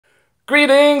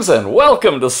Greetings and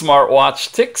welcome to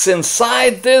Smartwatch Ticks.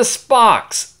 Inside this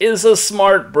box is a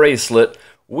smart bracelet.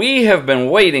 We have been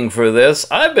waiting for this.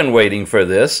 I've been waiting for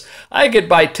this. I could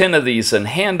buy 10 of these and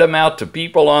hand them out to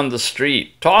people on the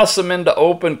street, toss them into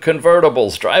open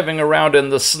convertibles driving around in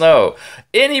the snow.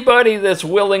 Anybody that's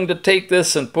willing to take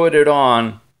this and put it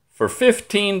on for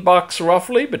 15 bucks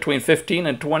roughly, between $15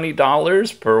 and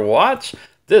 $20 per watch,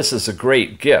 this is a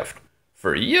great gift.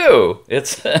 For you,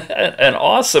 it's an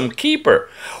awesome keeper.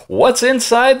 What's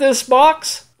inside this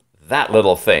box? That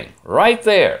little thing right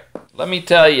there. Let me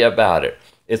tell you about it.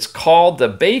 It's called the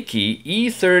Bakeey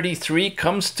E33.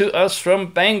 Comes to us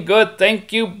from Banggood.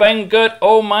 Thank you, Banggood.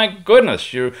 Oh my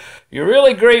goodness, you're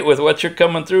really great with what you're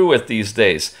coming through with these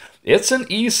days. It's an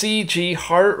ECG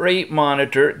heart rate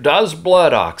monitor, does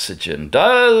blood oxygen,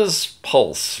 does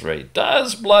pulse rate,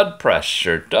 does blood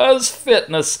pressure, does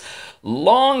fitness,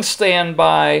 long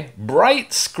standby,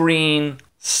 bright screen,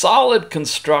 solid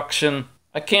construction.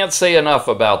 I can't say enough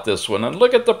about this one. And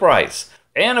look at the price.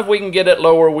 And if we can get it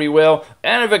lower, we will.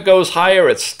 And if it goes higher,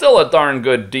 it's still a darn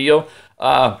good deal.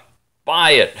 Buy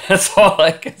it. That's all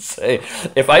I can say.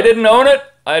 If I didn't own it,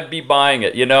 I'd be buying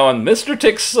it. You know, and Mr.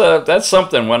 Ticks, that's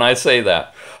something when I say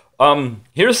that.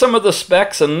 Here's some of the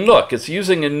specs. And look, it's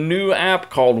using a new app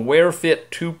called WearFit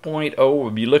 2.0. We'll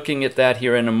be looking at that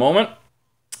here in a moment.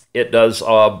 It does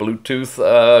Bluetooth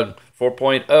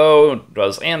 4.0,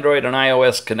 does Android and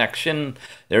iOS connection.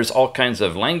 There's all kinds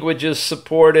of languages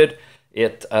supported.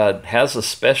 It has a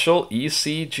special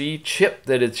ECG chip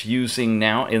that it's using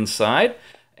now inside.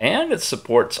 And it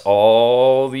supports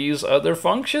all these other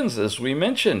functions, as we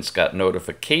mentioned. It's got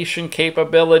notification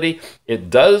capability.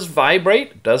 It does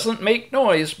vibrate. Doesn't make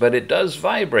noise, but it does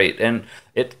vibrate. And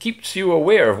it keeps you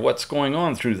aware of what's going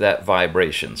on through that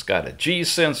vibration. It's got a G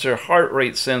sensor, heart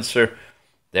rate sensor.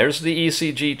 There's the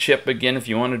ECG chip again if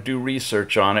you want to do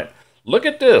research on it. Look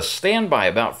at this. Standby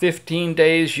about 15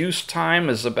 days. Use time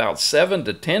is about 7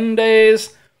 to 10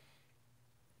 days.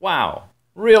 Wow.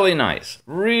 Really nice.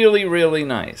 Really, really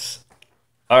nice.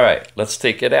 All right, let's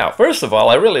take it out. First of all,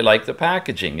 I really like the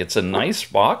packaging. It's a nice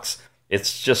box.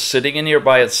 It's just sitting in here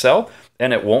by itself,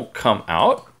 and it won't come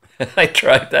out. I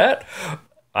tried that.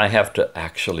 I have to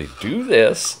actually do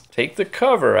this, take the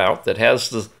cover out that has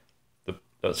the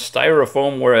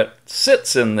styrofoam where it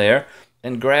sits in there,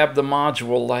 and grab the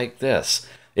module like this.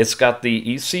 It's got the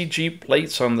ECG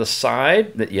plates on the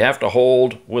side that you have to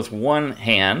hold with one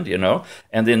hand, you know,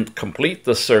 and then complete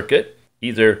the circuit,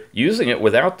 either using it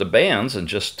without the bands and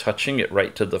just touching it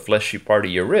right to the fleshy part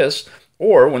of your wrist,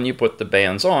 or when you put the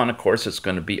bands on, of course, it's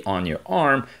going to be on your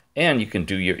arm, and you can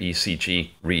do your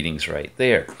ECG readings right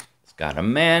there. It's got a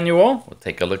manual. We'll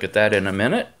take a look at that in a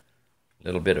minute. A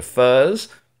little bit of fuzz.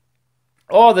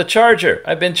 Oh, the charger.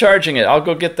 I've been charging it. I'll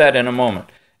go get that in a moment.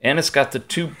 And it's got the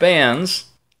two bands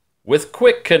with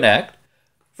Quick Connect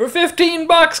for 15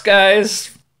 bucks,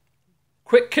 guys.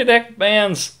 Quick Connect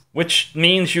bands, which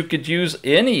means you could use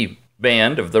any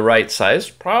band of the right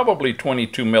size, probably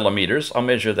 22 millimeters. I'll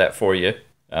measure that for you.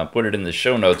 Put it in the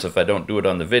show notes if I don't do it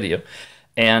on the video.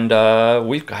 And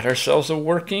we've got ourselves a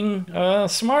working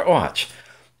smartwatch.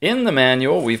 In the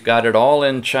manual, we've got it all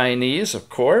in Chinese, of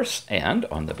course, and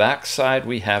on the back side,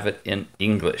 we have it in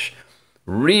English.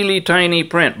 Really tiny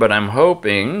print, but I'm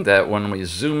hoping that when we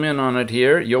zoom in on it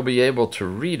here, you'll be able to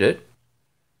read it.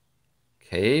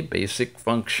 Okay, basic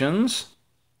functions.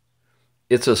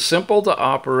 It's a simple to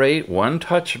operate,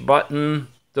 one-touch button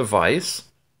device.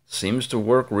 Seems to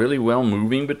work really well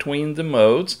moving between the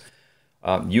modes.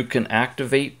 You can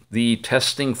activate the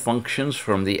testing functions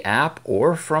from the app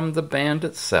or from the band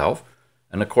itself.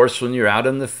 And of course, when you're out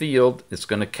in the field, it's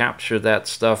going to capture that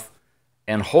stuff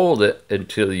and hold it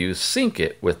until you sync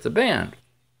it with the band.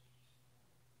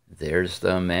 There's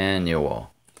the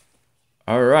manual.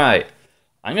 All right,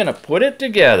 I'm going to put it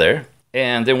together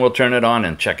and then we'll turn it on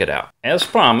and check it out. As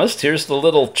promised, here's the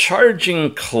little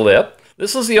charging clip.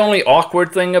 This is the only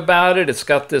awkward thing about it. It's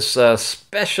got this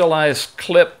specialized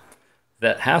clip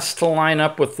that has to line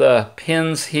up with the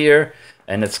pins here,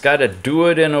 and it's got to do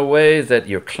it in a way that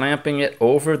you're clamping it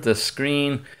over the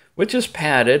screen, which is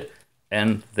padded.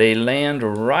 And they land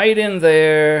right in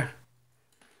there,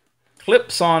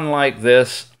 clips on like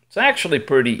this. It's actually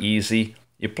pretty easy.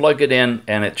 You plug it in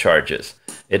and it charges.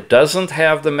 It doesn't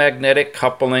have the magnetic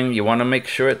coupling. You want to make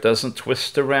sure it doesn't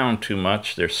twist around too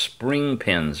much. There's spring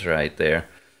pins right there.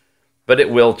 But it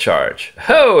will charge.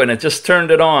 Oh, and it just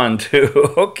turned it on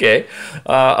too. Okay.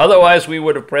 Otherwise, we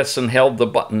would have pressed and held the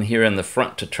button here in the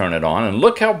front to turn it on. And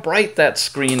look how bright that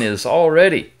screen is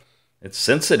already. It's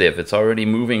sensitive. It's already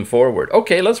moving forward.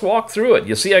 Okay, let's walk through it.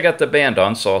 You see I got the band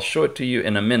on, so I'll show it to you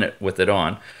in a minute with it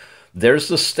on. There's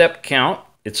the step count.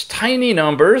 It's tiny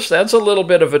numbers. That's a little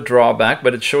bit of a drawback,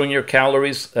 but it's showing your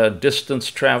calories, distance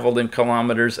traveled in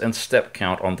kilometers, and step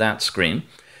count on that screen.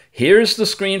 Here's the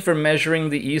screen for measuring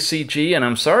the ECG, and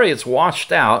I'm sorry it's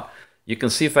washed out. You can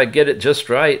see if I get it just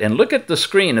right. And look at the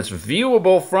screen. It's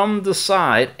viewable from the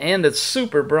side, and it's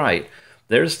super bright.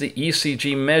 There's the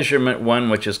ECG measurement one,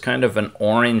 which is kind of an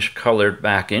orange-colored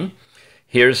backing.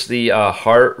 Here's the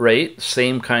heart rate,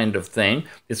 same kind of thing.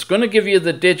 It's going to give you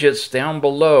the digits down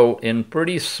below in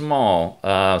pretty small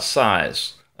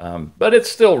size, but it's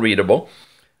still readable.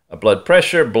 Blood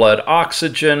pressure, blood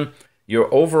oxygen,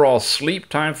 your overall sleep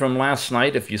time from last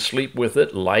night, if you sleep with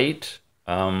it, light,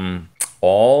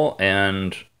 all,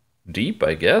 and deep,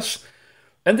 I guess.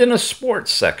 And then a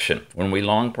sports section. When we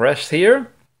long press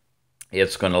here,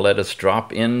 it's going to let us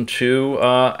drop into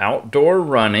outdoor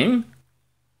running.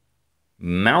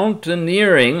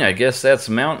 Mountaineering, I guess that's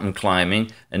mountain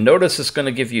climbing. And notice it's going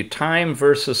to give you time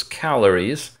versus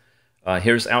calories.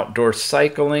 Here's outdoor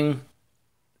cycling,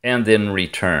 and then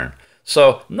return.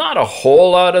 So not a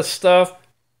whole lot of stuff,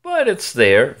 but it's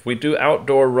there. If we do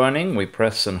outdoor running, we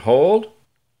press and hold.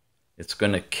 It's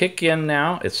going to kick in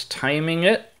now. It's timing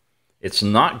it. It's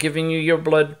not giving you your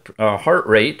blood heart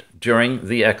rate during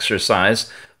the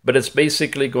exercise, but it's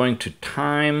basically going to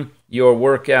time your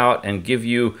workout and give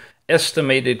you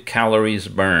estimated calories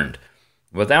burned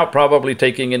without probably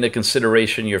taking into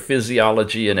consideration your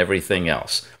physiology and everything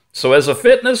else. So as a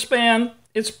fitness band,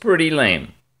 it's pretty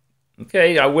lame.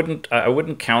 Okay, I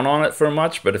wouldn't count on it for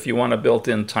much, but if you want a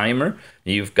built-in timer,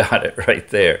 you've got it right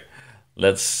there.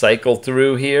 Let's cycle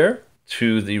through here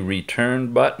to the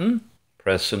return button.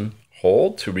 Press and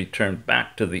hold to return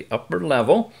back to the upper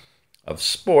level of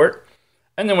sport.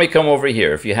 And then we come over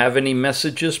here. If you have any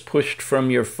messages pushed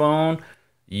from your phone,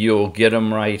 you'll get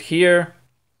them right here.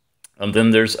 And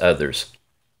then there's others.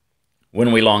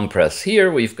 When we long press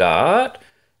here, we've got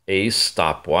a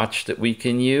stopwatch that we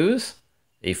can use,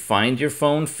 a find your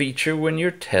phone feature when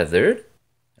you're tethered,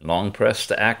 long press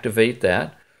to activate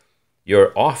that,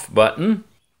 your off button,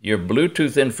 your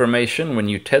Bluetooth information when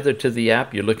you tether to the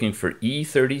app, you're looking for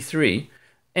E33,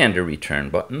 and a return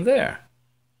button there.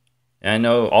 I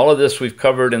know all of this we've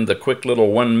covered in the quick little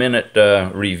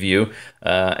 1-minute review,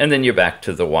 and then you're back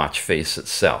to the watch face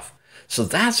itself. So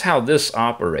that's how this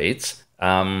operates.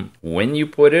 When you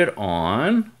put it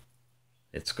on,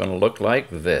 it's going to look like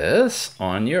this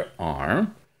on your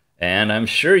arm, and I'm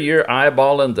sure you're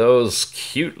eyeballing those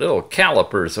cute little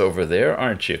calipers over there,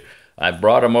 aren't you? I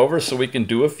brought them over so we can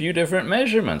do a few different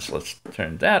measurements. Let's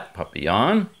turn that puppy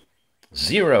on,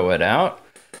 zero it out.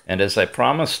 And as I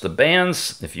promised the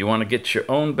bands, if you want to get your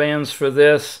own bands for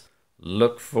this,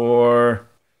 look for,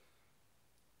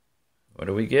 what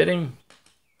are we getting?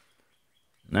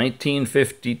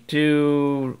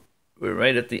 1952, we're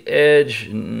right at the edge,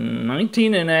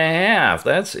 19 and a half,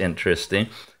 that's interesting.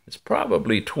 It's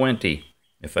probably 20.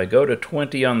 If I go to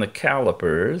 20 on the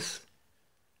calipers,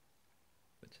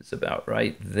 which is about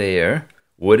right there,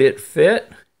 would it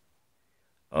fit?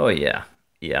 Oh yeah,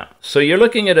 yeah. So you're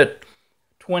looking at a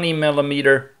 20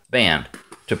 millimeter band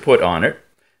to put on it.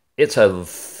 It's a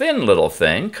thin little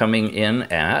thing coming in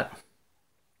at,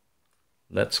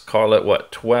 let's call it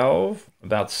what, 12,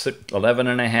 about 11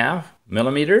 and a half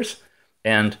millimeters,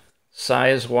 and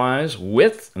size-wise,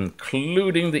 width,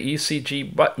 including the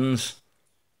ECG buttons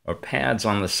or pads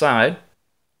on the side,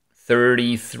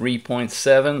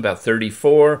 33.7, about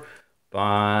 34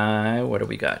 by, what do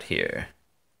we got here?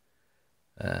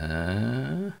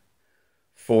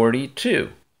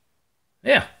 42.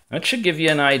 Yeah, that should give you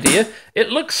an idea. It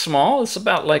looks small. It's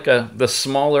about like the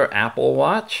smaller Apple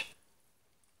Watch.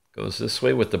 Goes this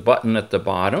way with the button at the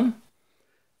bottom.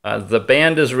 The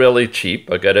band is really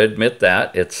cheap. I got to admit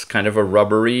that. It's kind of a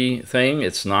rubbery thing.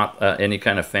 It's not any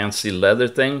kind of fancy leather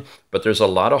thing, but there's a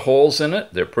lot of holes in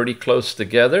it. They're pretty close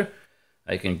together.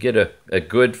 I can get a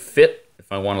good fit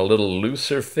if I want a little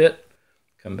looser fit.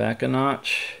 Come back a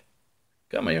notch.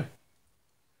 Come here.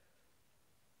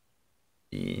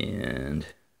 And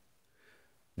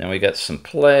now we got some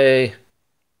play.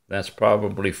 That's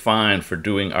probably fine for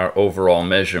doing our overall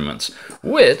measurements,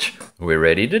 which we're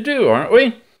ready to do, aren't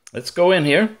we? Let's go in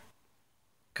here.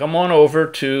 Come on over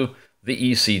to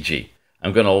the ECG.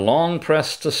 I'm going to long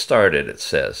press to start it, it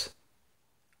says.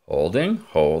 Holding,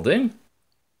 holding.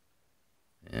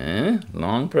 And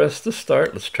long press to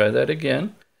start. Let's try that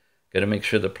again. Got to make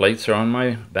sure the plates are on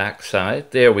my back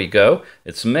side. There we go.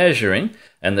 It's measuring.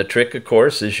 And the trick, of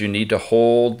course, is you need to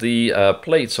hold the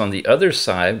plates on the other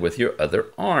side with your other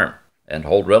arm. And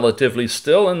hold relatively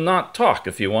still and not talk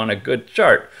if you want a good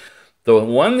chart. The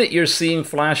one that you're seeing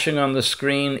flashing on the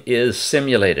screen is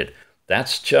simulated.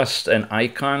 That's just an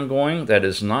icon going. That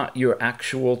is not your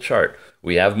actual chart.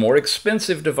 We have more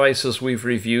expensive devices we've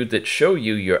reviewed that show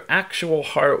you your actual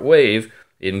heart wave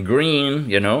in green,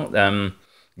 you know,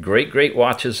 great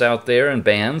watches out there and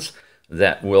bands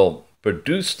that will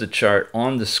produce the chart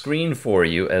on the screen for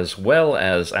you, as well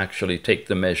as actually take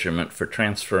the measurement for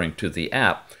transferring to the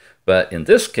app. But in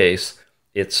this case,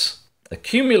 it's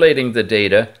accumulating the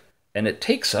data, and it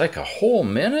takes like a whole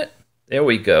minute. There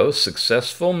we go,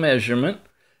 successful measurement.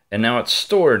 And now it's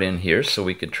stored in here so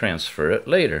we can transfer it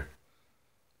later.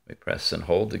 We press and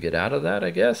hold to get out of that, I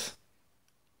guess.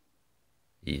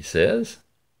 He says.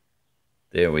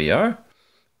 There we are.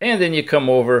 And then you come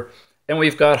over, and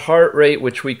we've got heart rate,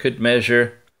 which we could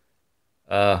measure,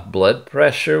 blood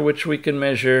pressure, which we can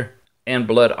measure, and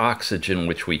blood oxygen,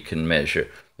 which we can measure.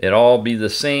 It'll all be the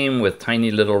same with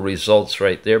tiny little results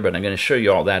right there, but I'm going to show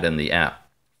you all that in the app.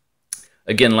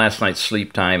 Again, last night's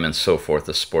sleep time and so forth,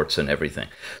 the sports and everything.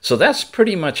 So that's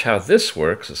pretty much how this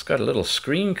works. It's got a little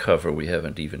screen cover we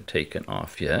haven't even taken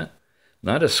off yet.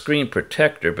 Not a screen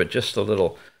protector, but just a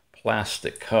little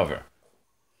plastic cover.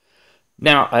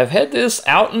 Now, I've had this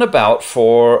out and about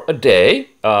for a day,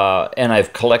 and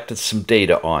I've collected some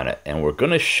data on it. And we're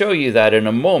going to show you that in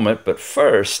a moment. But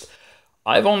first,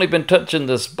 I've only been touching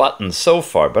this button so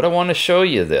far, but I want to show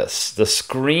you this. The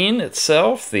screen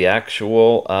itself, the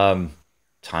actual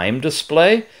time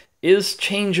display, is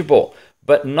changeable,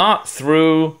 but not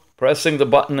through pressing the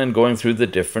button and going through the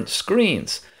different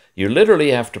screens. You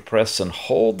literally have to press and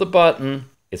hold the button.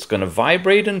 It's going to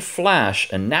vibrate and flash,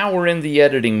 and now we're in the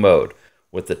editing mode.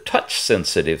 With the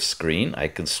touch-sensitive screen, I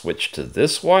can switch to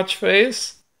this watch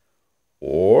face,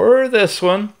 or this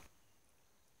one,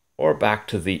 or back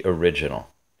to the original.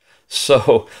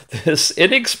 So this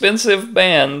inexpensive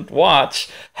band watch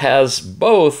has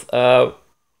both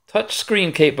touch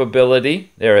screen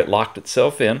capability, there it locked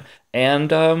itself in, and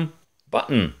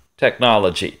button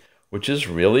technology, which is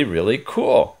really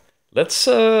cool. Let's,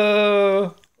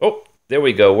 oh, there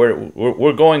we go.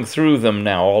 We're going through them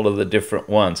now, all of the different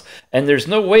ones. And there's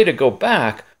no way to go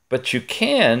back, but you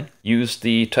can use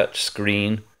the touch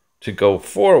screen to go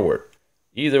forward.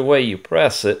 Either way you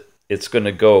press it, it's going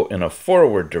to go in a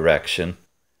forward direction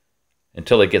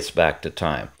until it gets back to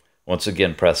time. Once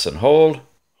again, press and hold,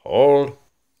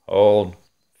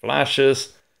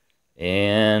 flashes,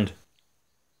 and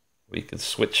we can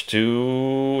switch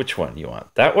to, which one you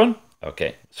want? That one?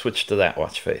 Okay, switch to that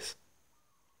watch face.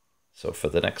 So for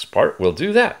the next part, we'll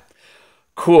do that.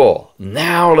 Cool.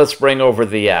 Now let's bring over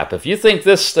the app. If you think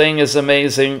this thing is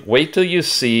amazing, wait till you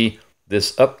see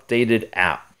this updated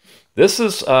app. This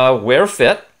is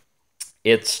WearFit.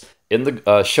 It's in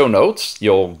the show notes.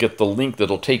 You'll get the link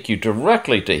that'll take you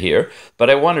directly to here. But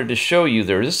I wanted to show you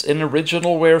there is an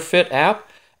original WearFit app,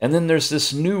 and then there's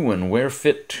this new one,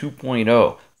 WearFit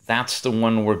 2.0. That's the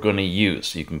one we're going to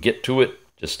use. You can get to it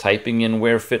just typing in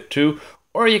WearFit 2,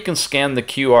 or you can scan the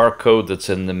QR code that's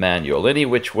in the manual, any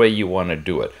which way you want to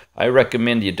do it. I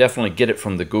recommend you definitely get it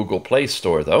from the Google Play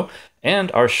Store, though,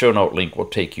 and our show note link will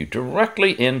take you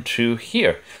directly into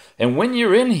here. And when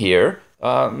you're in here,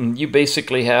 you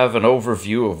basically have an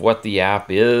overview of what the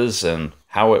app is and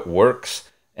how it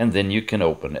works, and then you can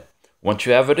open it. Once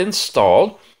you have it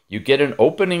installed, you get an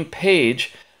opening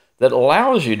page that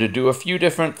allows you to do a few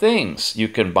different things. You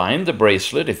can bind the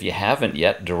bracelet if you haven't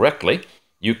yet directly.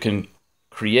 You can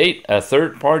create a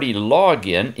third-party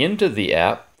login into the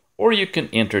app, or you can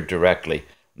enter directly.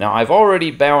 Now, I've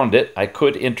already bound it. I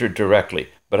could enter directly,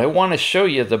 but I want to show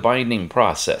you the binding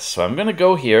process. So I'm going to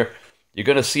go here. You're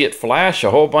going to see it flash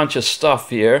a whole bunch of stuff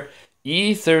here.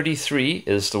 E33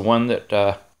 is the one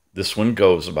that this one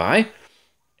goes by.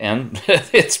 And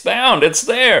it's bound. It's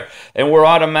there. And we're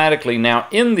automatically now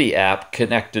in the app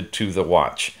connected to the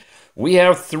watch. We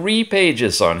have 3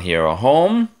 pages on here. A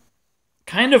home,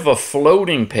 kind of a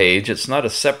floating page. It's not a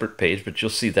separate page, but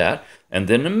you'll see that. And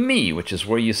then a me, which is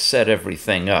where you set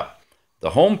everything up.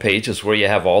 The home page is where you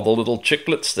have all the little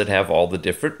chiclets that have all the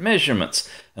different measurements.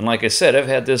 And like I said, I've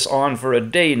had this on for a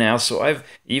day now, so I've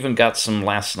even got some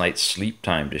last night's sleep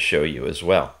time to show you as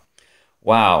well.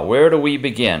 Wow, where do we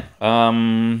begin?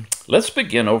 Let's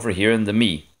begin over here in the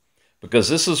me, because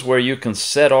this is where you can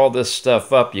set all this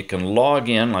stuff up. You can log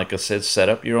in, like I said, set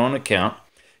up your own account.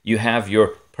 You have your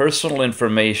personal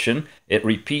information. It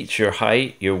repeats your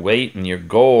height, your weight, and your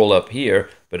goal up here.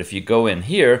 But if you go in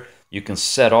here, you can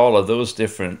set all of those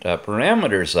different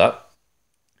parameters up,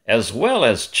 as well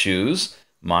as choose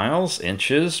miles,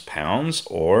 inches, pounds,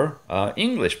 or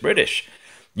English, British.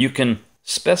 You can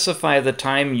specify the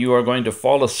time you are going to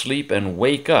fall asleep and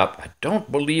wake up. I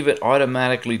don't believe it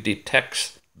automatically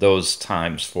detects those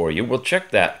times for you. We'll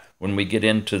check that when we get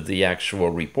into the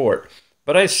actual report.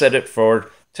 But I set it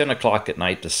for 10 o'clock at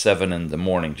night to 7 in the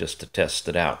morning just to test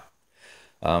it out.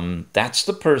 That's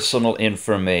the personal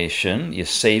information. You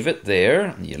save it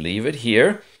there, you leave it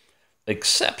here.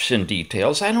 Exception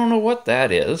details, I don't know what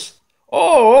that is.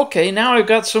 Oh, okay, now I've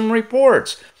got some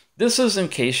reports. This is in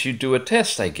case you do a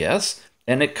test, I guess,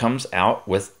 and it comes out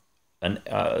with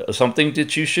something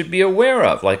that you should be aware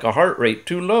of, like a heart rate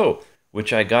too low,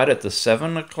 which I got at the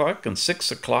 7 o'clock and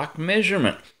 6 o'clock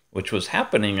measurement, which was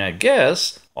happening, I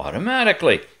guess,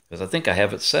 automatically, because I think I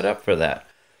have it set up for that.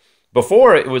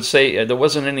 Before, it would say there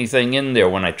wasn't anything in there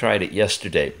when I tried it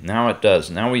yesterday. Now it does.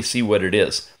 Now we see what it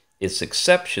is. It's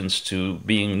exceptions to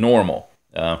being normal.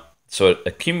 So it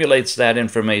accumulates that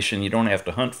information. You don't have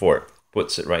to hunt for it.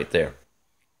 Puts it right there.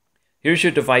 Here's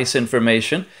your device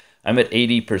information. I'm at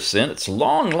 80%. It's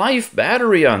long life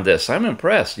battery on this. I'm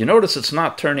impressed. You notice it's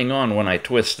not turning on when I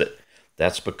twist it.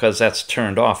 That's because that's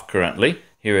turned off currently.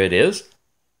 Here it is.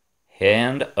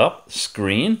 Hand up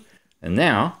screen. And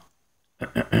now,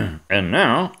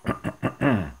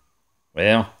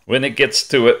 well, when it gets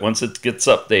to it, once it gets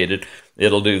updated,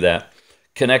 it'll do that.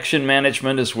 Connection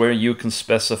management is where you can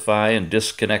specify and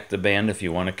disconnect the band if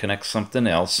you want to connect something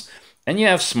else. And you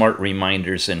have smart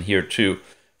reminders in here too.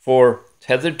 For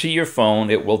tethered to your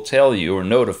phone, it will tell you or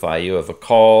notify you of a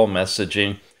call,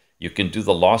 messaging. You can do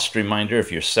the lost reminder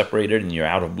if you're separated and you're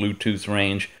out of Bluetooth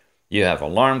range. You have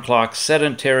alarm clocks,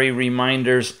 sedentary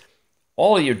reminders,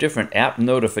 all your different app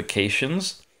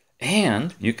notifications,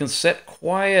 and you can set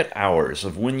quiet hours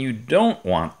of when you don't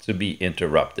want to be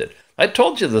interrupted. I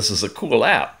told you this is a cool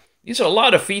app. These are a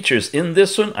lot of features in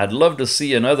this one. I'd love to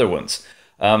see in other ones.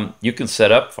 You can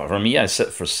set up, for me, I set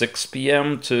for 6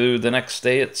 p.m. to the next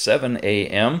day at 7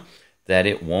 a.m. that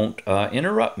it won't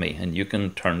interrupt me. And you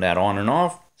can turn that on and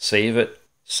off, save it,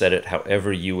 set it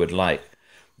however you would like.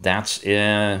 That's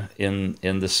in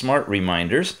the smart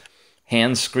reminders.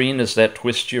 Hand screen is that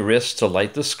twist your wrist to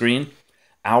light the screen.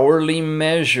 Hourly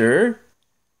measure,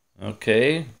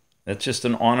 okay, that's just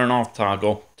an on and off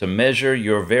toggle to measure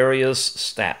your various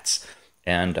stats.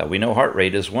 And we know heart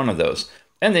rate is one of those.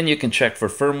 And then you can check for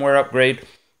firmware upgrade.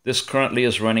 This currently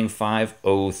is running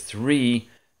 5.03,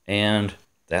 and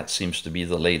that seems to be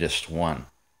the latest one.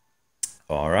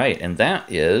 All right, and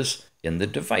that is in the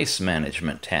device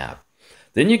management tab.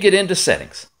 Then you get into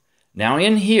settings. Now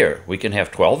in here, we can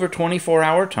have 12 or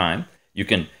 24-hour time. You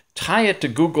can tie it to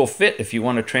Google Fit if you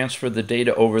want to transfer the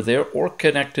data over there, or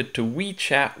connect it to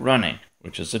WeChat Running,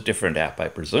 which is a different app, I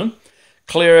presume.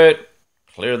 Clear it,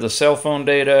 clear the cell phone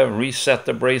data, reset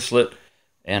the bracelet,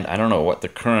 and I don't know what the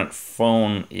current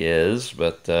phone is,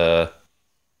 but that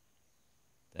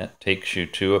takes you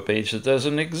to a page that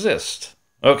doesn't exist.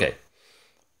 Okay,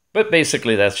 but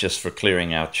basically that's just for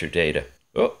clearing out your data.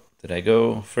 Oh, did I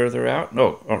go further out?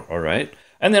 No, all right.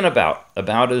 And then about.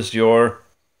 About is your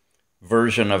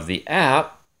version of the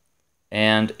app,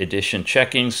 and edition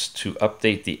checkings to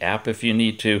update the app if you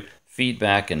need to.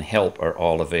 Feedback and help are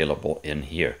all available in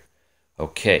here.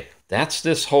 Okay, that's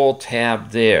this whole tab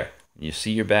there. You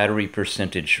see your battery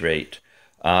percentage rate.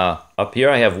 Up here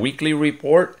I have weekly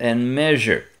report and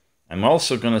measure. I'm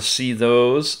also going to see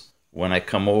those when I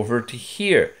come over to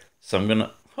here. So I'm going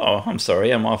to, oh, I'm sorry,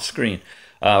 I'm off screen.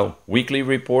 Weekly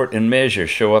report and measure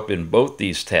show up in both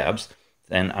these tabs,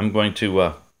 and I'm going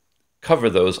to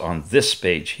cover those on this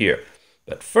page here.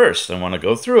 But first, I want to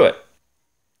go through it.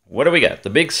 What do we got? The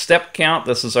big step count.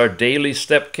 This is our daily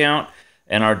step count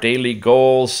and our daily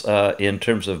goals in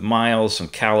terms of miles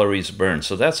and calories burned.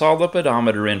 So that's all the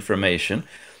pedometer information.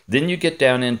 Then you get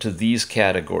down into these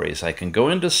categories. I can go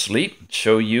into sleep,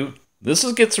 show you. This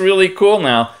gets really cool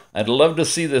now. I'd love to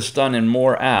see this done in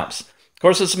more apps. Of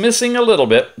course, it's missing a little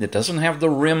bit. It doesn't have the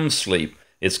REM sleep.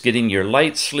 It's getting your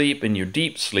light sleep and your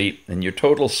deep sleep and your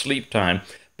total sleep time.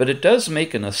 But it does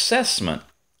make an assessment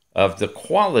of the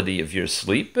quality of your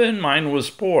sleep, and mine was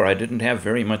poor. I didn't have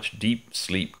very much deep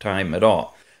sleep time at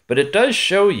all. But it does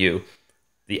show you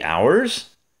the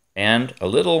hours and a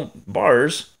little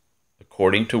bars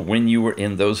according to when you were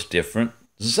in those different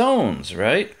zones,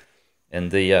 right?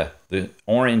 And the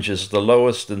orange is the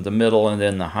lowest, and the middle, and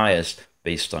then the highest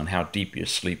based on how deep you're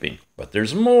sleeping. But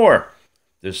there's more.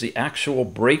 There's the actual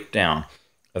breakdown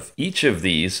of each of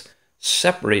these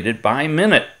separated by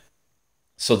minute.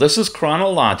 So this is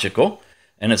chronological,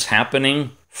 and it's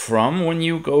happening from when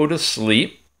you go to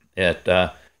sleep.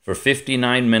 For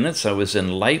 59 minutes, I was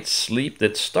in light sleep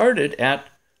that started at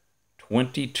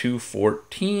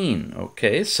 22:14.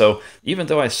 Okay, so even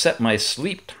though I set my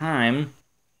sleep time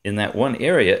in that one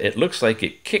area, it looks like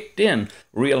it kicked in,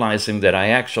 realizing that I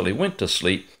actually went to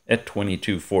sleep at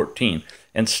 22:14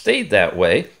 and stayed that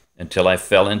way until I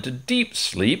fell into deep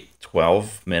sleep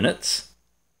 12 minutes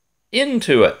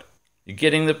into it. You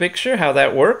getting the picture how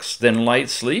that works? Then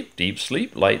light sleep,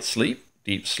 light sleep,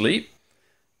 deep sleep.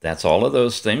 That's all of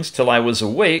those things till I was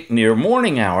awake near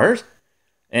morning hours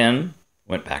and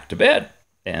went back to bed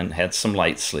and had some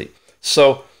light sleep.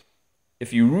 So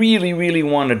if you really, really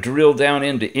want to drill down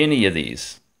into any of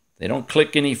these, they don't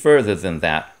click any further than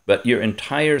that, but your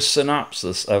entire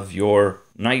synopsis of your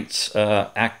night's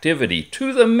activity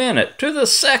to the minute, to the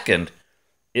second,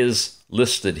 is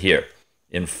listed here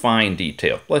in fine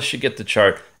detail. Plus you get the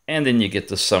chart, and then you get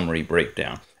the summary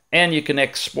breakdown. And you can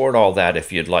export all that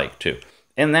if you'd like to.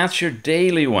 And that's your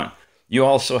daily one. You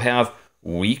also have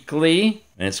weekly,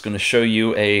 and it's going to show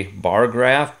you a bar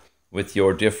graph with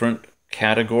your different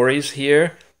categories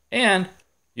here, and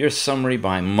your summary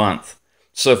by month.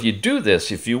 So if you do this,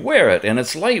 if you wear it, and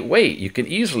it's lightweight, you can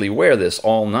easily wear this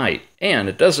all night, and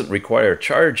it doesn't require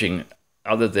charging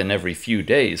other than every few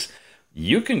days,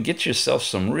 you can get yourself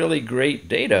some really great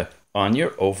data on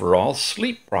your overall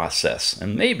sleep process,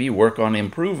 and maybe work on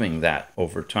improving that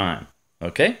over time.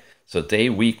 Okay? So day,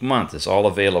 week, month is all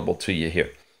available to you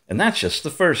here. And that's just the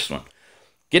first one.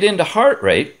 Get into heart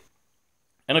rate,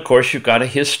 and of course you've got a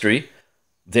history.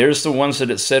 There's the ones that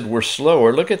it said were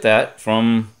slower. Look at that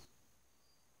from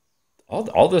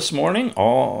all this morning,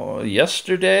 all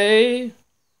yesterday,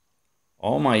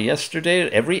 all my yesterday,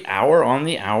 every hour on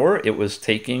the hour, it was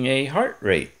taking a heart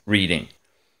rate reading.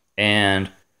 And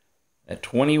at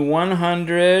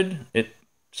 2100, it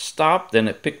stopped, then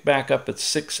it picked back up at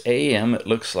 6 a.m., it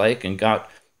looks like, and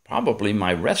got probably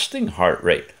my resting heart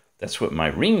rate. That's what my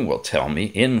ring will tell me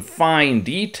in fine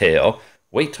detail.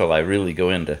 Wait till I really go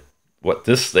into what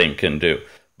this thing can do.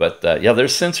 But yeah,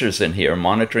 there's sensors in here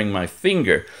monitoring my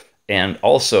finger and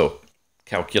also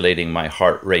calculating my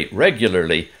heart rate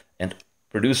regularly and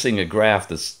producing a graph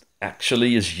that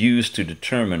actually is used to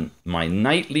determine my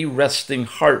nightly resting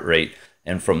heart rate.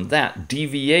 And from that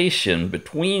deviation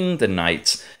between the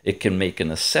nights, it can make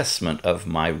an assessment of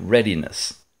my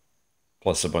readiness,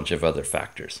 plus a bunch of other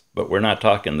factors. But we're not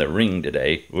talking the ring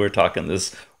today. We're talking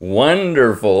this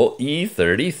wonderful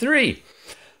E33.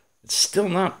 It's still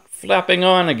not flapping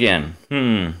on again.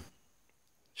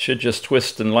 Should just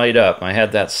twist and light up. I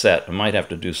had that set. I might have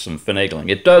to do some finagling.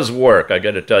 It does work. I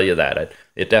got to tell you that.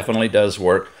 It definitely does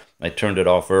work. I turned it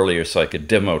off earlier so I could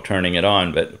demo turning it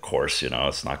on, but of course, you know,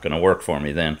 it's not going to work for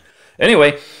me then.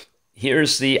 Anyway,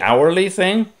 here's the hourly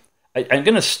thing. I'm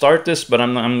going to start this, but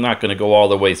I'm not going to go all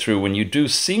the way through. When you do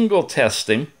single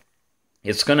testing,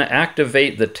 it's going to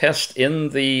activate the test in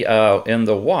the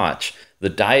watch. The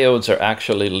diodes are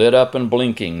actually lit up and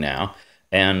blinking now,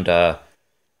 and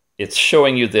it's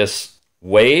showing you this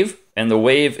wave, and the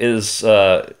wave is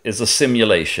a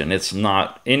simulation. It's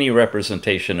not any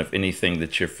representation of anything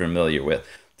that you're familiar with.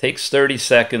 It takes 30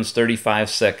 seconds, 35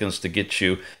 seconds to get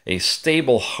you a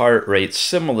stable heart rate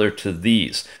similar to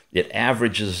these. It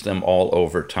averages them all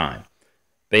over time.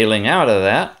 Bailing out of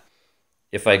that,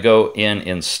 if I go in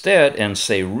instead and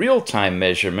say real-time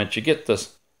measurement, you get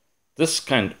this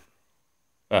kind of,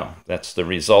 well, that's the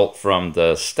result from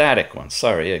the static one.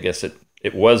 Sorry, I guess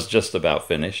it was just about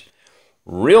finished.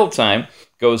 Real-time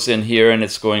goes in here, and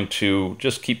it's going to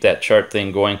just keep that chart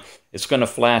thing going. It's going to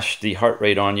flash the heart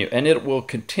rate on you, and it will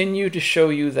continue to show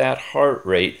you that heart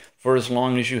rate for as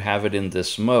long as you have it in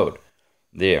this mode.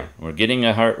 There, we're getting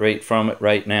a heart rate from it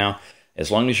right now.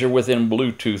 As long as you're within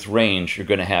Bluetooth range, you're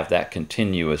going to have that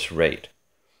continuous rate.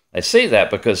 I say that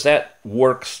because that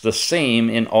works the same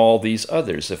in all these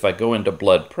others. If I go into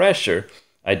blood pressure,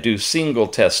 I do single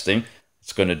testing.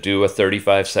 It's going to do a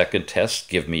 35-second test,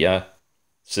 give me a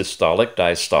systolic,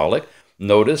 diastolic.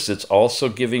 Notice it's also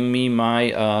giving me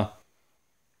my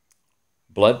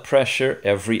blood pressure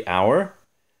every hour,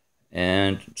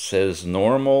 and it says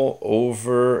normal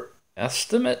over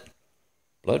estimate.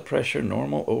 Blood pressure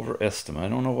normal over estimate. I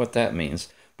don't know what that means,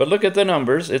 but look at the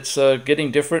numbers. It's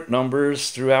getting different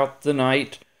numbers throughout the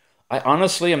night. I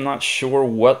honestly am not sure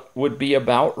what would be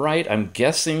about right. I'm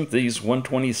guessing these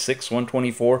 126,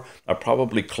 124 are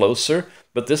probably closer,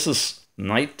 but this is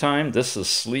nighttime, this is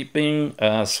sleeping,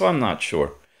 so I'm not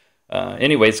sure.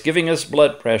 Anyway, it's giving us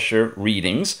blood pressure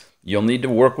readings. You'll need to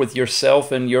work with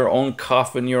yourself and your own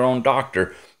cuff and your own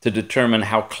doctor to determine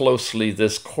how closely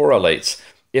this correlates.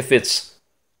 If it's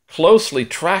closely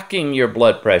tracking your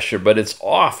blood pressure, but it's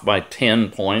off by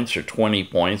 10 points or 20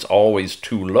 points, always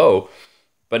too low,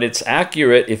 but it's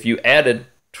accurate if you added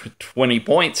 20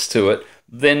 points to it,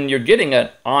 then you're getting an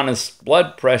honest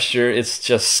blood pressure. It's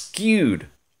just skewed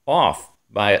off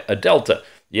by a delta.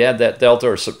 You add that delta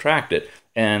or subtract it,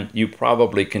 And you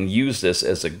probably can use this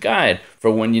as a guide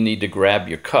for when you need to grab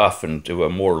your cuff and do a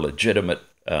more legitimate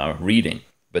reading.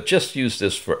 But just use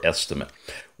this for estimate.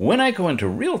 When I go into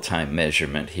real-time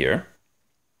measurement here,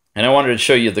 and I wanted to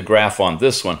show you the graph on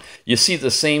this one, you see the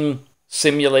same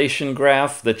simulation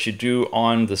graph that you do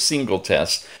on the single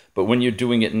test, but when you're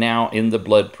doing it now in the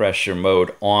blood pressure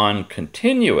mode on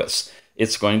continuous,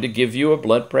 it's going to give you a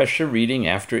blood pressure reading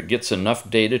after it gets enough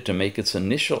data to make its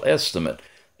initial estimate.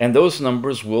 And those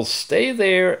numbers will stay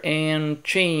there and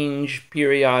change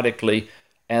periodically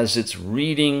as it's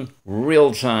reading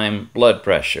real-time blood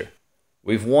pressure.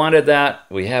 We've wanted that.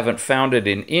 We haven't found it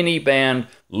in any band.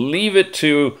 Leave it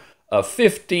to a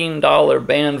 $15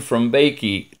 band from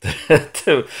Bakeey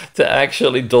to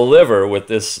actually deliver with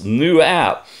this new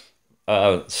app.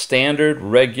 Standard,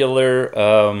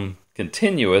 regular,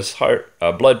 continuous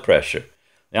blood pressure.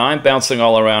 Now I'm bouncing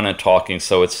all around and talking,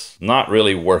 so it's not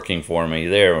really working for me.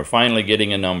 There, we're finally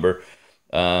getting a number.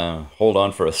 Hold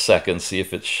on for a second, see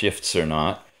if it shifts or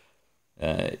not.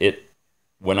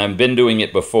 When I've been doing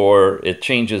it before, it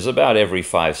changes about every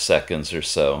 5 seconds or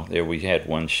so. There we had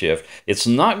one shift. It's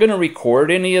not going to record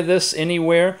any of this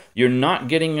anywhere. You're not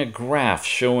getting a graph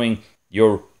showing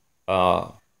your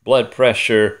blood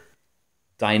pressure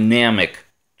dynamic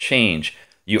change.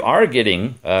 You are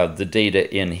getting the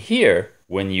data in here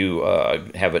when you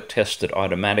have it tested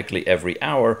automatically every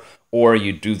hour, or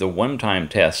you do the one-time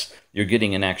test. You're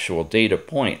getting an actual data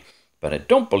point. But I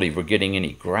don't believe we're getting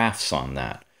any graphs on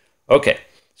that. Okay,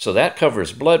 so that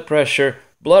covers blood pressure.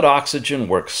 Blood oxygen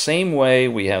works same way.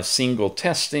 We have single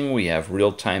testing, we have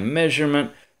real-time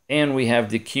measurement, and we have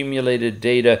the accumulated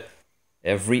data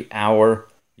every hour.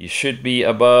 You should be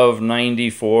above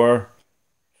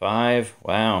 94.5.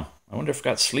 Wow, I wonder if I've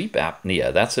got sleep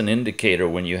apnea. That's an indicator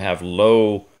when you have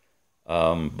low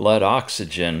blood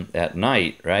oxygen at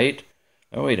night, right?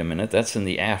 Oh, wait a minute, that's in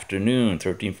the afternoon,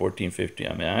 13, 14, 15.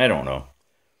 I mean, I don't know.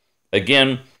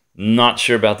 Again, not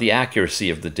sure about the accuracy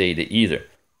of the data either,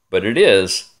 but it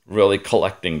is really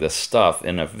collecting this stuff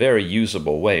in a very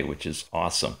usable way, which is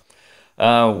awesome.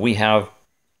 We have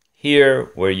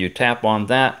here where you tap on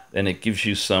that, and it gives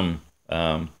you some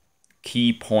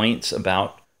key points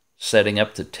about setting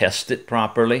up to test it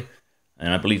properly,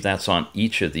 and I believe that's on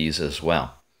each of these as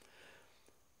well.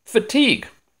 Fatigue.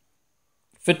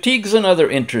 Fatigue's another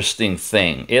interesting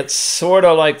thing. It's sort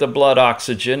of like the blood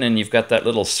oxygen, and you've got that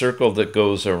little circle that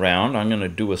goes around. I'm going to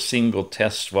do a single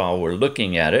test while we're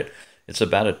looking at it. It's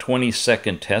about a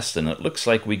 20-second test, and it looks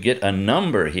like we get a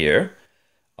number here.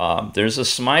 There's a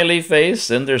smiley face,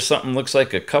 then there's something looks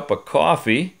like a cup of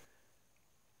coffee.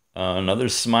 Another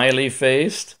smiley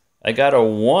face. I got a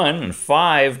 1 and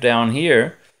 5 down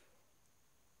here.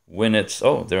 When it's,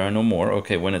 oh, there are no more.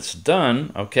 Okay, when it's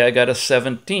done, okay, I got a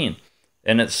 17.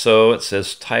 And it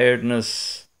says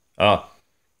tiredness,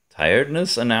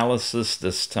 tiredness analysis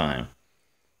this time.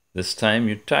 This time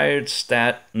you're tired,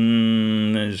 stat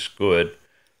is good.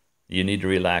 You need to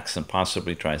relax and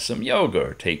possibly try some yoga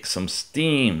or take some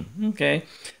steam. Okay,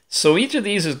 so each of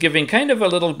these is giving kind of a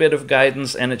little bit of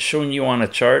guidance, and it's showing you on a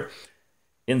chart.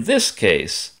 In this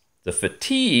case, the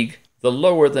fatigue, the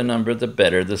lower the number, the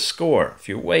better the score. If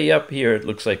you're way up here, it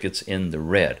looks like it's in the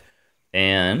red.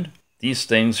 And these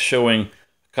things showing a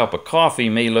cup of coffee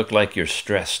may look like you're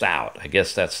stressed out. I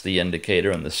guess that's the indicator,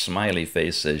 and the smiley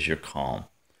face says you're calm.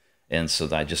 And so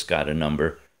I just got a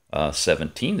number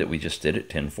 17 that we just did at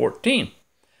 10:14.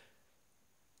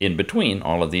 In between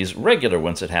all of these regular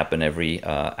ones that happen every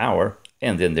hour,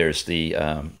 and then there's the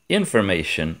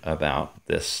information about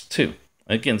this too.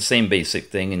 Again, same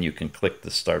basic thing, and you can click the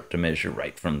start to measure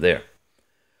right from there.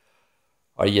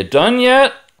 Are you done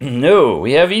yet? No,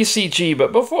 we have ECG,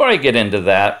 but before I get into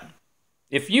that,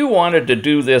 if you wanted to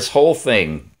do this whole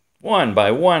thing one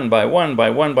by one by one by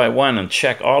one by one and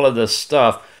check all of this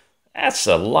stuff, that's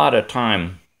a lot of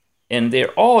time. And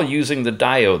they're all using the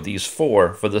diode, these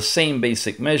four, for the same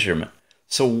basic measurement.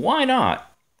 So why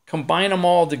not combine them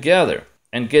all together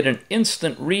and get an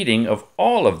instant reading of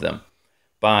all of them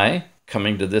by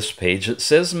coming to this page that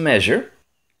says measure.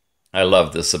 I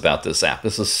love this about this app.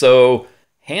 This is so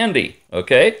handy,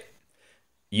 okay?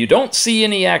 You don't see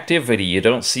any activity. You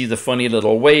don't see the funny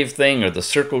little wave thing or the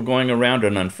circle going around.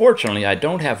 And unfortunately, I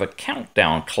don't have a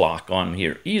countdown clock on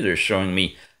here either showing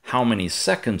me how many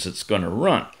seconds it's going to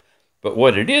run. But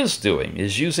what it is doing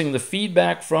is using the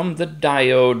feedback from the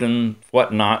diode and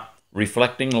whatnot,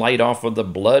 reflecting light off of the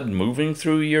blood moving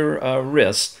through your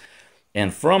wrist,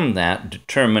 and from that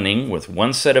determining with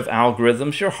one set of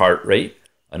algorithms your heart rate,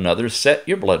 another set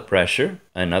your blood pressure,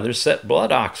 another set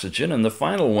blood oxygen, and the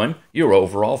final one your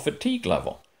overall fatigue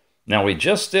level. Now we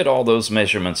just did all those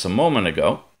measurements a moment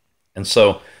ago, And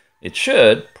so it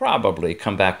should probably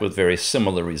come back with very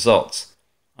similar results.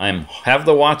 I have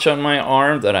the watch on my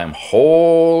arm that I'm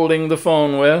holding the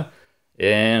phone with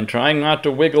and trying not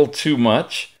to wiggle too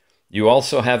much. You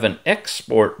also have an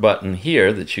export button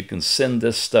here that you can send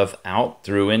this stuff out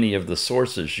through any of the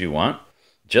sources you want.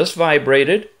 Just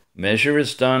vibrated, measure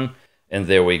is done, and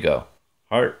there we go.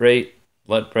 Heart rate,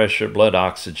 blood pressure, blood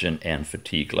oxygen, and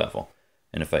fatigue level.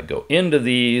 And if I go into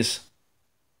these,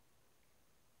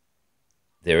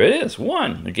 there it is,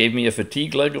 1. It gave me a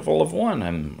fatigue level of 1.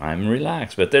 I'm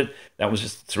relaxed. But that was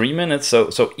just 3 minutes.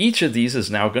 So each of these is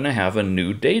now going to have a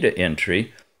new data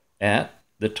entry at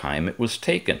the time it was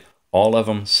taken. All of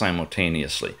them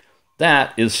simultaneously.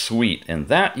 That is sweet. And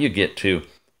that you get to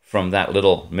from that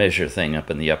little measure thing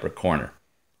up in the upper corner.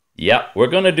 Yep, we're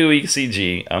going to do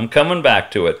ECG. I'm coming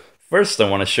back to it. First, I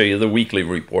want to show you the weekly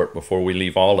report before we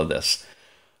leave all of this.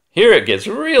 Here it gets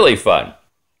really fun.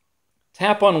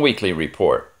 Tap on weekly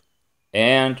report,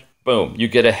 and boom, you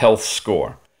get a health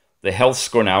score. The health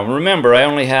score now, remember, I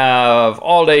only have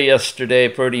all day yesterday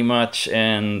pretty much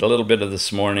and a little bit of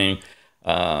this morning.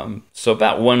 So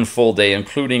about 1 full day,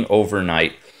 including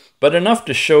overnight. But enough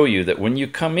to show you that when you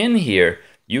come in here,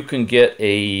 you can get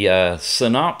a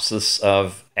synopsis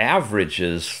of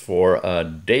averages for a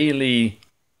daily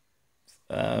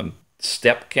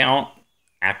step count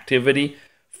activity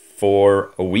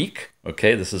for a week.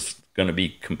 Okay, this is going to be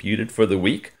computed for the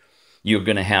week. You're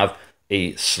going to have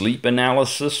a sleep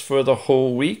analysis for the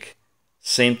whole week.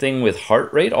 Same thing with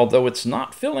heart rate, although it's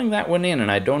not filling that one in, and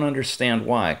I don't understand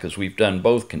why, because we've done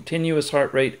both continuous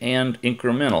heart rate and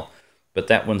incremental, but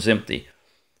that one's empty.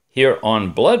 Here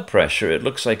on blood pressure, it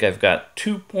looks like I've got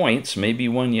 2 points, maybe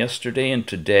one yesterday and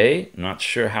today. Not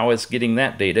sure how it's getting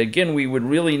that data. Again, we would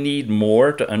really need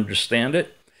more to understand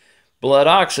it. Blood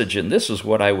oxygen, this is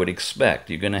what I would expect.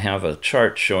 You're going to have a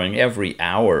chart showing every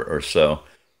hour or so.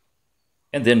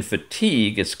 And then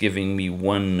fatigue, it's giving me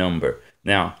 1 number.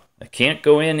 Now, I can't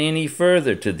go in any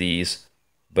further to these,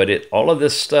 but all of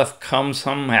this stuff comes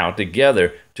somehow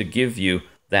together to give you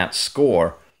that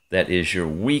score that is your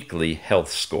weekly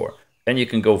health score. And you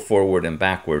can go forward and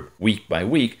backward week by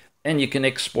week, and you can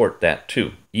export that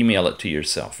too. Email it to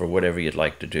yourself or whatever you'd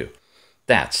like to do.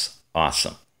 That's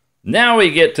awesome. Now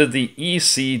we get to the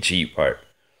ECG part.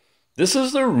 This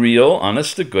is the real,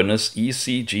 honest-to-goodness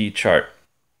ECG chart.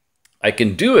 I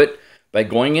can do it by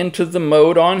going into the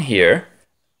mode on here,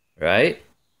 right?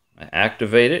 I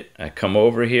activate it, I come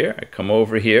over here,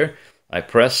 I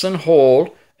press and hold,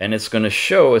 and it's going to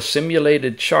show a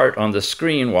simulated chart on the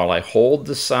screen while I hold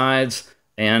the sides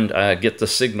and get the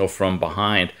signal from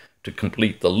behind to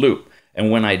complete the loop.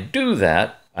 And when I do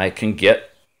that, I can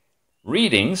get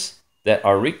readings that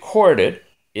are recorded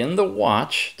in the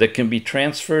watch that can be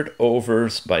transferred over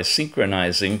by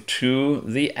synchronizing to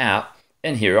the app.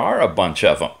 And here are a bunch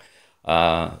of them.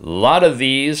 A lot of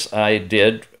these I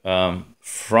did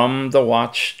from the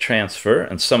watch transfer,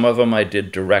 and some of them I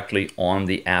did directly on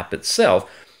the app itself,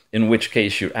 in which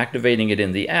case you're activating it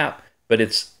in the app, but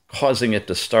it's causing it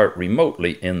to start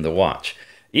remotely in the watch.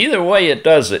 Either way it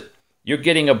does it, you're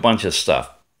getting a bunch of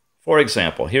stuff. For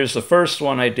example, here's the first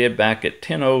one I did back at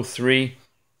 10:03.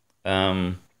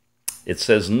 It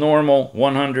says normal,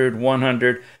 100,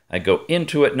 100. I go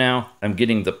into it now. I'm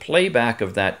getting the playback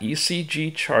of that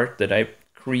ECG chart that I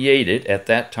created at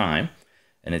that time,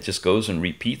 and it just goes and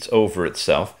repeats over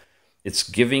itself. It's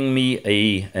giving me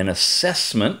an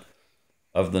assessment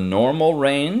of the normal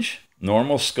range,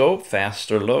 normal scope,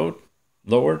 fast or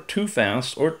lower, too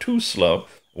fast or too slow,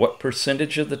 what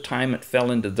percentage of the time it fell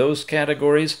into those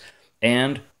categories,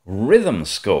 and rhythm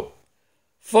scope.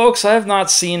 Folks, I've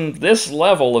not seen this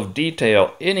level of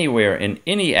detail anywhere in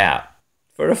any app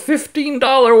for a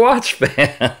 $15 watch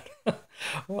band.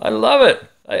 I love it.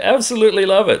 I absolutely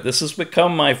love it. This has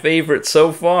become my favorite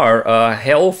so far.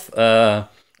 Health, I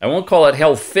won't call it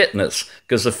health fitness,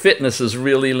 because the fitness is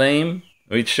really lame.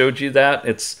 We showed you that.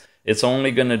 It's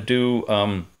only going to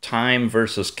do time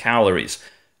versus calories,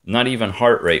 not even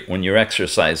heart rate when you're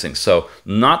exercising. So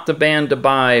not the band to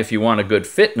buy if you want a good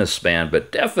fitness band,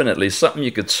 but definitely something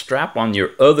you could strap on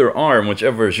your other arm,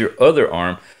 whichever is your other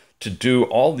arm, to do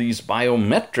all these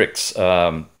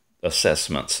biometrics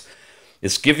assessments.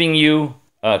 It's giving you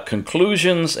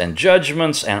conclusions and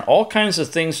judgments and all kinds of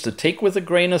things to take with a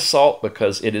grain of salt,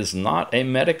 because it is not a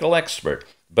medical expert,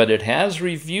 but it has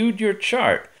reviewed your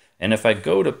chart. And if I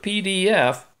go to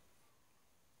PDF,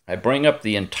 I bring up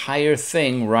the entire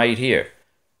thing right here.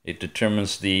 It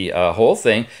determines the whole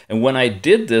thing. And when I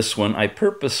did this one, I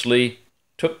purposely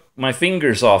took my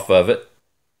fingers off of it,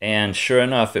 and sure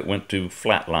enough, it went to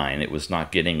flatline. It was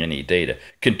not getting any data.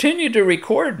 Continued to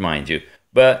record, mind you,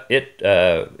 but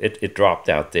it dropped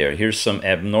out there. Here's some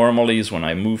abnormalities when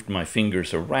I moved my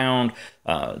fingers around,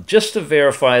 just to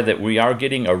verify that we are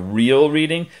getting a real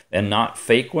reading and not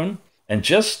fake one. And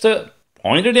just to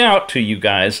point it out to you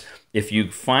guys, if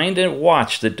you find a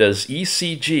watch that does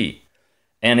ECG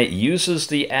and it uses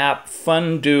the app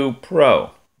FunDo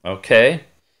Pro, okay,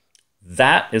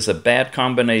 that is a bad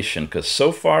combination, because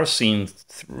so far seen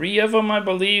 3 of them, I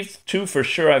believe, 2 for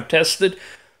sure I've tested.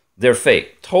 They're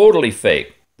fake, totally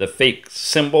fake. The fake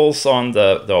symbols on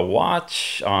the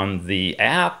watch, on the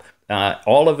app,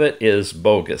 all of it is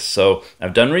bogus. So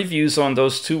I've done reviews on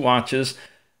those 2 watches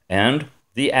and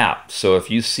the app. So if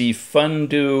you see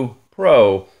FunDo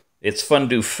Pro, it's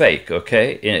FunDo fake,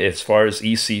 okay, as far as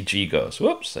ECG goes.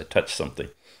 Whoops, I touched something.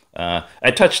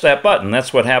 I touched that button.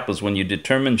 That's what happens when you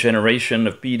determine generation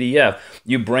of PDF.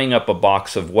 You bring up a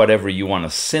box of whatever you want to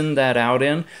send that out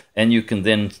in, and you can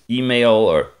then email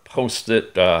or post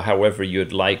it however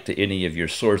you'd like to any of your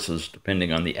sources,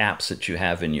 depending on the apps that you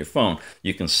have in your phone.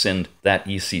 You can send that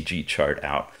ECG chart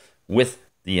out with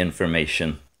the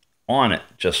information on it,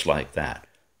 just like that.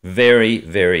 Very,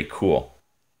 very cool.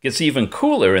 Gets even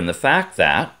cooler in the fact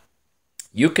that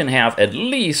you can have at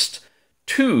least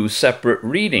 2 separate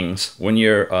readings when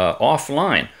you're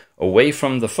offline, away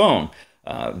from the phone.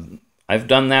 I've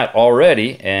done that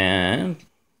already, and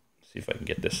see if I can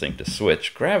get this thing to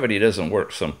switch. Gravity doesn't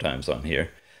work sometimes on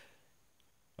here.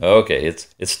 Okay,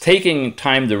 it's taking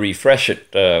time to refresh it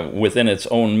within its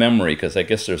own memory, because I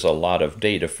guess there's a lot of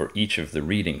data for each of the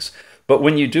readings. But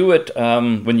when you do it,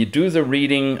 when you do the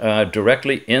reading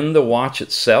directly in the watch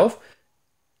itself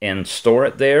and store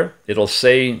it there, it'll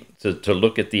say to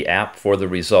look at the app for the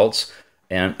results.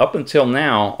 And up until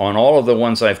now, on all of the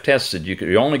ones I've tested,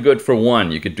 you're only good for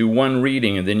 1. You could do 1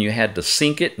 reading, and then you had to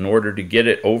sync it in order to get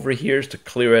it over here to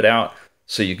clear it out,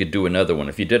 so you could do another one.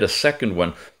 If you did a second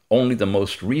one, only the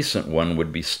most recent one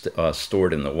would be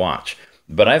stored in the watch.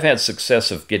 But I've had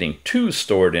success of getting 2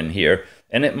 stored in here,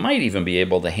 and it might even be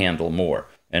able to handle more,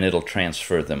 and it'll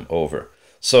transfer them over.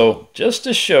 So just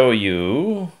to show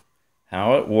you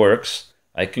how it works,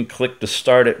 I can click to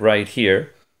start it right here.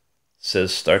 It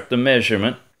says start the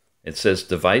measurement. It says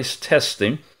device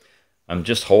testing. I'm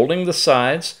just holding the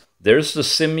sides. There's the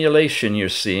simulation you're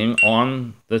seeing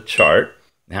on the chart.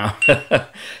 Now,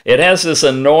 it has this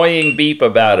annoying beep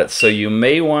about it, so you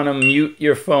may want to mute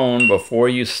your phone before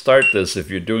you start this if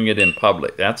you're doing it in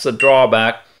public. That's a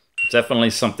drawback. Definitely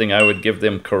something I would give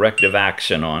them corrective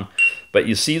action on. But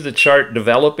you see the chart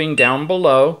developing down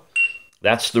below.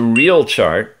 That's the real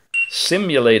chart,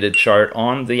 simulated chart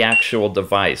on the actual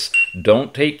device.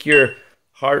 Don't take your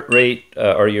heart rate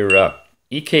or your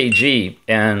EKG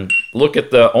and look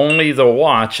at only the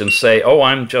watch and say, oh,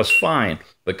 I'm just fine,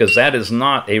 because that is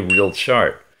not a real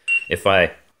chart. If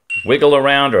I wiggle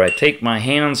around or I take my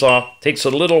hands off, it takes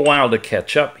a little while to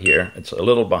catch up here. It's a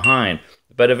little behind,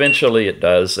 but eventually it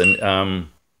does, and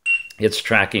it's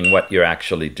tracking what you're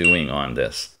actually doing on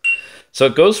this. So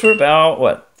it goes for about,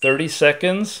 what, 30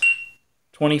 seconds,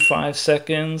 25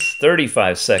 seconds,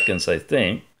 35 seconds, I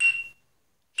think.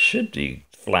 Should be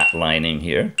flatlining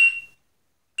here.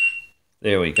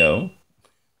 There we go.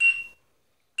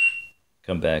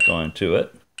 Come back onto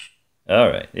it. All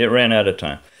right, it ran out of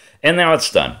time. And now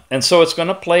it's done. And so it's going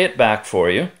to play it back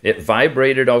for you. It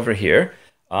vibrated over here,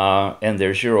 and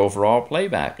there's your overall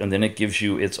playback. And then it gives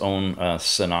you its own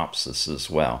synopsis as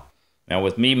well. Now,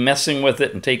 with me messing with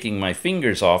it and taking my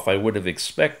fingers off, I would have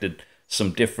expected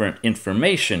some different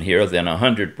information here than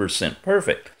 100%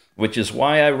 perfect, which is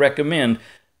why I recommend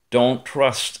don't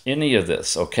trust any of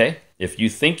this, okay? If you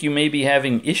think you may be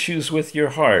having issues with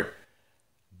your heart,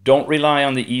 don't rely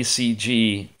on the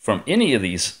ECG from any of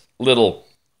these little,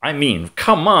 I mean,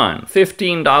 come on,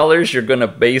 $15 you're going to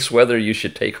base whether you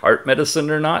should take heart medicine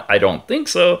or not? I don't think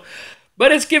so.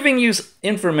 But it's giving you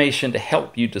information to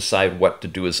help you decide what to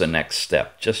do as a next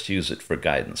step. Just use it for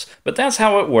guidance. But that's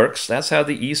how it works. That's how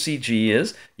the ECG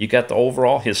is. You got the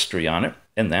overall history on it,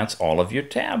 and that's all of your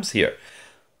tabs here.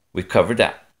 We've covered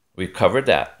that. We've covered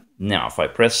that. Now, if I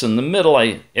press in the middle,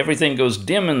 everything goes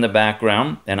dim in the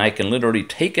background, and I can literally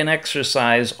take an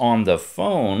exercise on the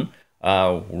phone,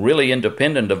 really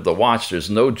independent of the watch. There's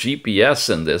no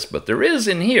GPS in this, but there is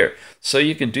in here. So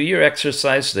you can do your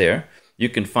exercise there. You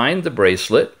can find the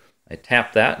bracelet. I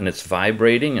tap that, and it's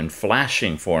vibrating and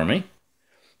flashing for me.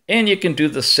 And you can do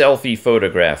the selfie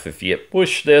photograph. If you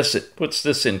push this, it puts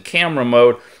this in camera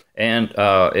mode, and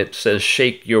it says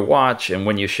shake your watch. And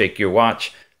when you shake your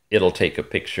watch, it'll take a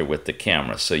picture with the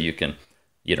camera. So you can,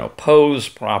 pose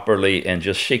properly and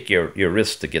just shake your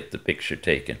wrist to get the picture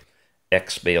taken.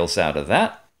 X bails out of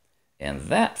that. And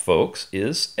that, folks,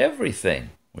 is everything.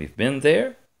 We've been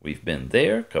there, we've been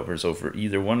there, covers over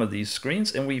either one of these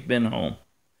screens, and we've been home.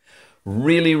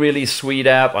 Really, really sweet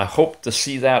app. I hope to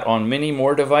see that on many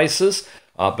more devices,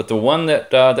 but the one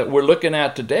that we're looking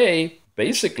at today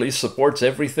basically supports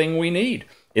everything we need.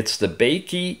 It's the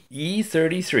Bakeey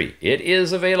E33. It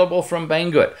is available from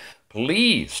Banggood.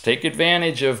 Please take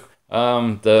advantage of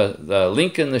the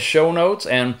link in the show notes,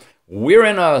 and we're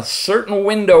in a certain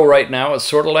window right now. It's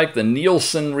sort of like the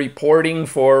Nielsen reporting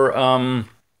for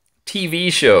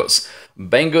TV shows.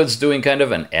 Banggood's doing kind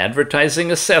of an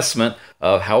advertising assessment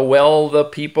of how well the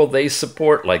people they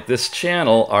support, like this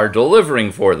channel, are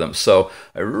delivering for them. So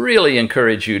I really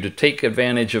encourage you to take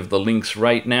advantage of the links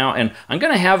right now. And I'm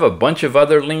going to have a bunch of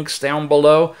other links down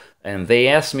below, and they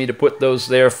asked me to put those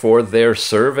there for their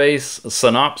survey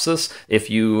synopsis. If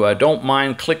you don't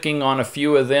mind clicking on a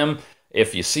few of them,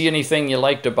 if you see anything you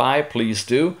like to buy, please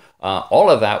do. All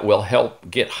of that will help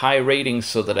get high ratings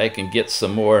so that I can get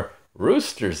some more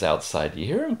roosters outside. You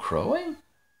hear them crowing?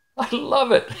 I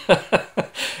love it.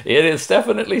 It is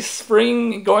definitely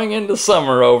spring going into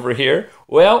summer over here.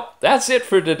 Well, that's it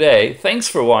for today. Thanks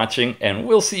for watching, and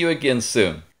we'll see you again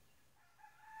soon.